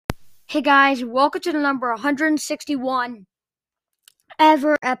Hey guys, welcome to the number 161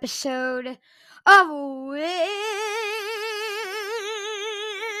 ever episode of Wiz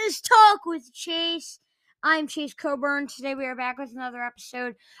Talk with Chase. I'm Chase Coburn. Today we are back with another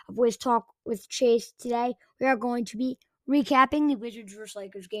episode of Wiz Talk with Chase. Today we are going to be recapping the Wizards vs.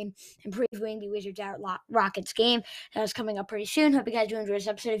 Lakers game and previewing the Wizards at Rockets game that is coming up pretty soon. Hope you guys do enjoy this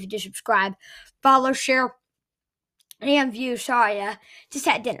episode. If you do subscribe, follow, share, and view. Sorry, just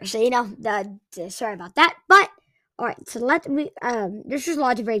had dinner, so sorry about that. But all right, so there's just a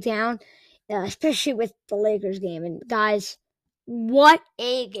lot to break down, especially with the Lakers game. And guys, what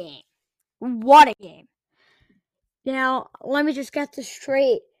a game! What a game! Now let me just get this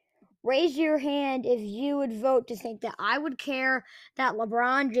straight. Raise your hand if you would vote to think that I would care that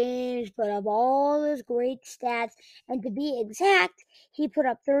LeBron James put up all those great stats. And to be exact, he put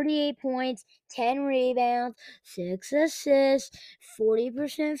up 38 points, 10 rebounds, 6 assists,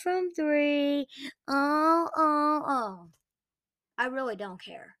 40% from 3. Oh. I really don't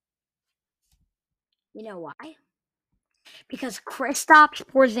care. You know why? Because Kristaps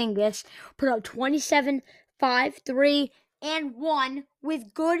Porzingis put up 27, 5, 3, and 1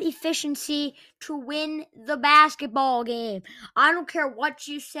 with good efficiency to win the basketball game. I don't care what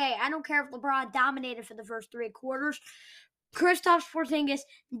you say. I don't care if LeBron dominated for the first 3 quarters. Kristaps Porzingis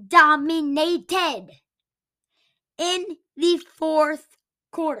dominated in the fourth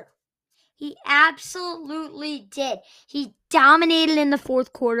quarter. He absolutely did. He dominated in the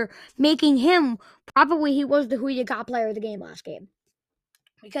fourth quarter, making him probably he was the who you got player of the game last game.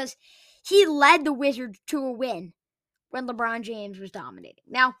 Because he led the Wizards to a win when LeBron James was dominating.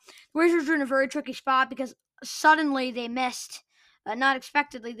 Now, the Wizards were in a very tricky spot because suddenly they missed, not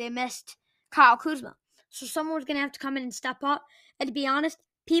expectedly, they missed Kyle Kuzma. So someone was going to have to come in and step up. And to be honest,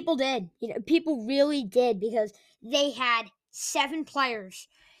 people did. People really did because they had 7 players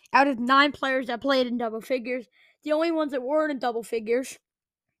out of 9 players that played in double figures. The only ones that weren't in double figures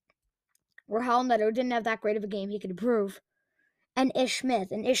were Hal Neto, didn't have that great of a game he could improve, and Ish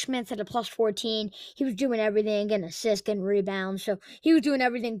Smith. And Ish Smith had a plus 14. He was doing everything, getting assists, getting rebounds. So he was doing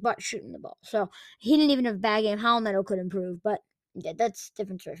everything but shooting the ball. So he didn't even have a bad game. Hal Neto could improve, but yeah, that's a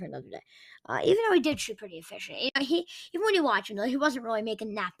different story for another day. Even though he did shoot pretty efficient, he even when you watch him, he wasn't really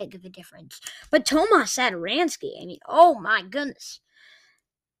making that big of a difference. But Tomas Satoransky, oh my goodness.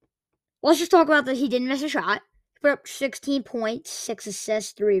 Let's just talk about that. He didn't miss a shot. He put up 16 points, 6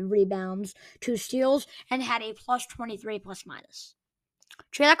 assists, 3 rebounds, 2 steals, and had a plus 23 plus minus.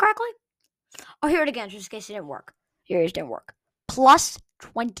 Did you hear that correctly? I'll hear it again just in case it didn't work. Here it didn't work. Plus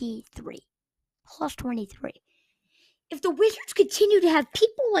 23. Plus 23. If the Wizards continue to have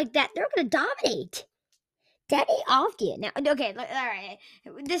people like that, they're going to dominate. Deni Avdija. Now, okay, all right.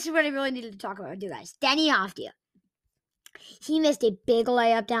 This is what I really needed to talk about with you guys. Deni Avdija. He missed a big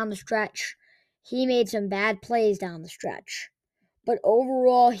layup down the stretch. He made some bad plays down the stretch. But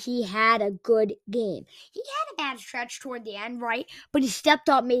overall, he had a good game. He had a bad stretch toward the end, right? But he stepped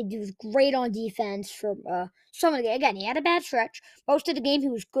up, he was great on defense for some of the game. Again, he had a bad stretch. Most of the game, he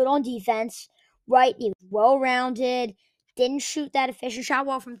was good on defense, right? He was well-rounded, didn't shoot that efficient shot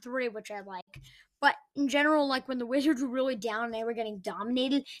well from 3, which I like. But in general, like when the Wizards were really down and they were getting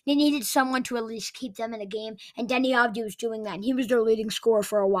dominated, they needed someone to at least keep them in a game. And Deni Avdija was doing that. And he was their leading scorer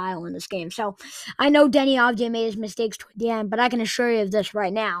for a while in this game. So I know Deni Avdija made his mistakes toward the end, but I can assure you of this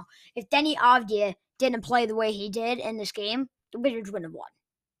right now. If Deni Avdija didn't play the way he did in this game, the Wizards wouldn't have won.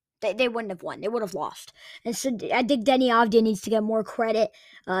 They wouldn't have won. They would have lost. And so I think Deni Avdija needs to get more credit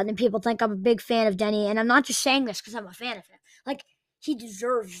than people think. I'm a big fan of Deni, and I'm not just saying this because I'm a fan of him. Like, he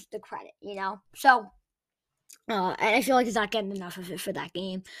deserves the credit, So, and I feel like he's not getting enough of it for that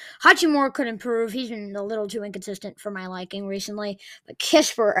game. Hachimura could improve. He's been a little too inconsistent for my liking recently. But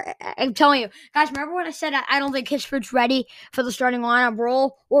Kispert, I'm telling you, guys, remember what I said? I don't think Kispert's ready for the starting lineup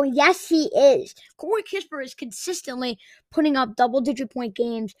role. Well, yes, he is. Corey Kispert is consistently putting up double-digit point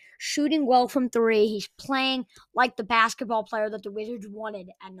games, shooting well from 3. He's playing like the basketball player that the Wizards wanted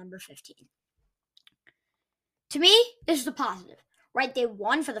at number 15. To me, this is a positive. Right, they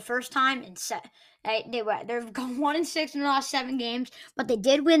won for the first time in they've gone 1-6 in the last 7 games, but they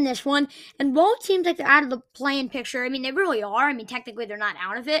did win this one. And while it seems like they're out of the play-in picture, they really are. Technically they're not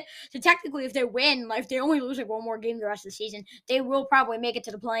out of it. So technically, if they win, if they only lose one more game the rest of the season, they will probably make it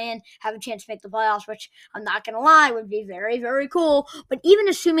to the play-in, have a chance to make the playoffs, which I'm not gonna lie would be very, very cool. But even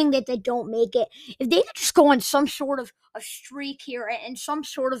assuming that they don't make it, if they could just go on some sort of a streak here and some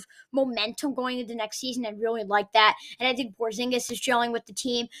sort of momentum going into next season, I'd really like that. And I think Porzingis is gelling with the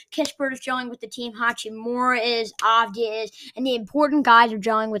team. Kispert is gelling with the team. Hachimura is. Avdija is. And the important guys are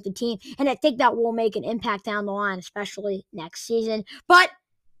gelling with the team. And I think that will make an impact down the line, especially next season. But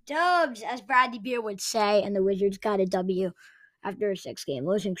Dubs, as Bradley Beal would say, and the Wizards got a W after a 6-game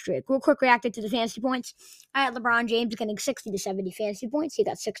losing streak. Real quick reacted to the fantasy points. I had LeBron James getting 60 to 70 fantasy points. He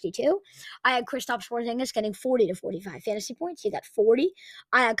got 62. I had Kristaps Porzingis getting 40 to 45 fantasy points. He got 40.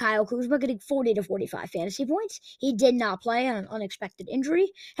 I had Kyle Kuzma getting 40 to 45 fantasy points. He did not play on an unexpected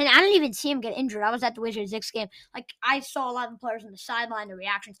injury. And I didn't even see him get injured. I was at the Wizards 6 game. I saw 11 players on the sideline, the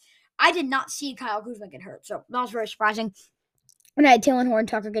reactions. I did not see Kyle Kuzma get hurt. So that was very surprising. And I had Talen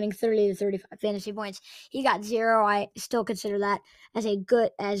Horton-Tucker getting 30 to 35 fantasy points. He got 0. I still consider that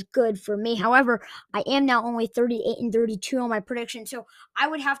as good for me. However, I am now only 38 and 32 on my prediction, so I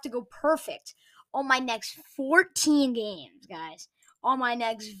would have to go perfect on my next 14 games, guys. On my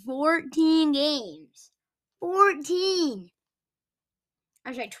next 14 games. 14.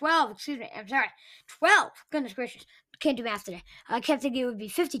 I'm sorry, 12. Excuse me. I'm sorry. 12. Goodness gracious. Can't do math today. I kept thinking it would be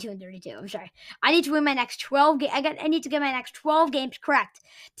 52 and 32. I'm sorry. I need to win my next 12 games. I need to get my next 12 games correct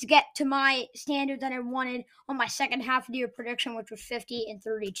to get to my standard that I wanted on my second half of the year prediction, which was 50 and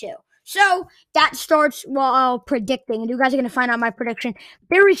 32. So that starts while predicting. And you guys are going to find out my prediction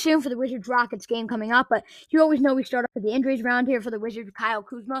very soon for the Wizards-Rockets game coming up. But you always know we start off with the injuries around here. For the Wizards, Kyle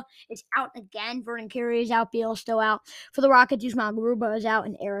Kuzma is out again. Vernon Carey is out. Beal is still out. For the Rockets, Usman Garuba is out,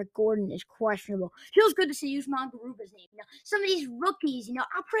 and Eric Gordon is questionable. Feels good to see Usman Garuba's name. Some of these rookies,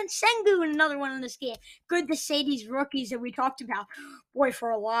 Alperen Sengun, another one in this game. Good to say these rookies that we talked about. Boy,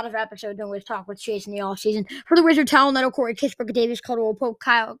 for a lot of episodes, don't we talk with Chase in the offseason. For the Wizards, Talon Nettle, Corey Kispert, Davis Caldwell Pope,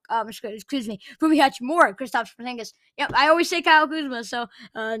 Rui Hachimura, Kristaps Porzingis. Yep, I always say Kyle Kuzma, so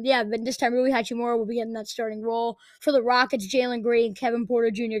but this time Rui Hachimura will be getting that starting role. For the Rockets, Jalen Green, Kevin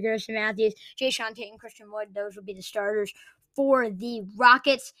Porter Jr., Garrison Matthews, Jae'Sean Tate, and Christian Wood, those will be the starters for the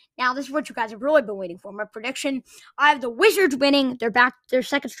Rockets. Now, this is what you guys have really been waiting for. My prediction, I have the Wizards winning their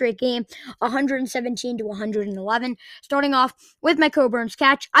second straight game, 117 to 111. Starting off with my Coburn's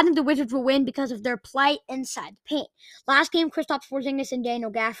catch, I think the Wizards will win because of their play inside the paint. Last game, Kristaps Porzingis and Daniel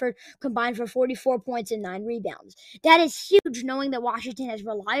Gafford combined for 44 points and 9 rebounds. That is huge, knowing that Washington has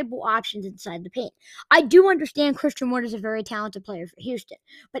reliable options inside the paint. I do understand Christian Wood is a very talented player for Houston,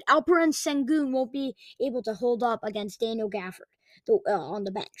 but Alperen Sengun won't be able to hold up against Daniel Gafford on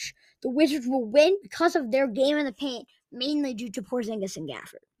the bench. The Wizards will win because of their game in the paint, mainly due to Porzingis and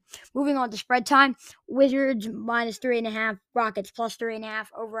Gafford. Moving on to spread time, Wizards minus 3.5, Rockets plus 3.5,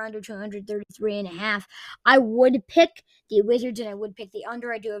 over under 233.5. I would pick the Wizards and I would pick the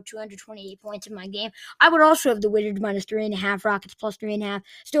under. I do have 228 points in my game. I would also have the Wizards minus 3.5, Rockets plus 3.5.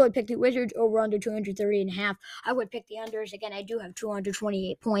 Still would pick the Wizards over under 230.5. I would pick the unders. Again, I do have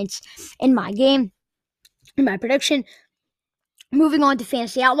 228 points in my game. In my prediction. Moving on to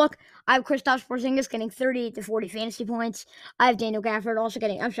Fantasy Outlook, I have Kristaps Porzingis getting 30 to 40 fantasy points. I have Daniel Gafford also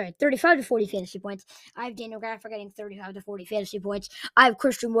getting, 35 to 40 fantasy points. I have Daniel Gafford getting 35 to 40 fantasy points. I have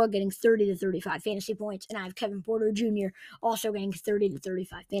Christian Wood getting 30 to 35 fantasy points. And I have Kevin Porter Jr. also getting 30 to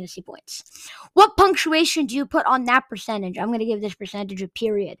 35 fantasy points. What punctuation do you put on that percentage? I'm going to give this percentage a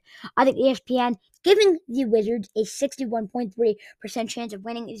period. I think ESPN giving the Wizards a 61.3% chance of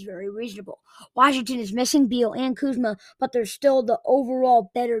winning is very reasonable. Washington is missing Beal and Kuzma, but they're still the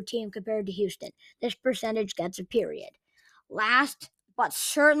overall better team compared to Houston. This percentage gets a period. Last, but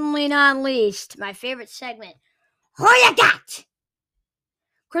certainly not least, my favorite segment, Who You Got?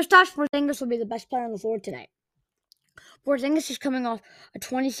 Kristaps Porzingis will be the best player on the floor tonight. Porzingis is coming off a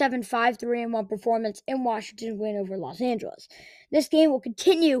 27-5-3-1 performance in Washington's win over Los Angeles. This success will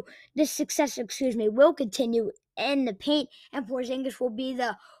continue in the paint, and Porzingis will be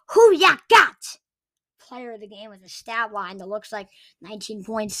the Who Ya Got player of the game with a stat line that looks like 19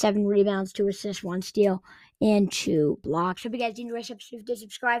 points, 7 rebounds, 2 assists, 1 steal, and 2 blocks. Hope you guys enjoyed this episode. If you did,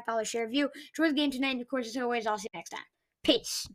 subscribe, follow, share, review. Enjoy the game tonight, and of course, as always, I'll see you next time. Peace.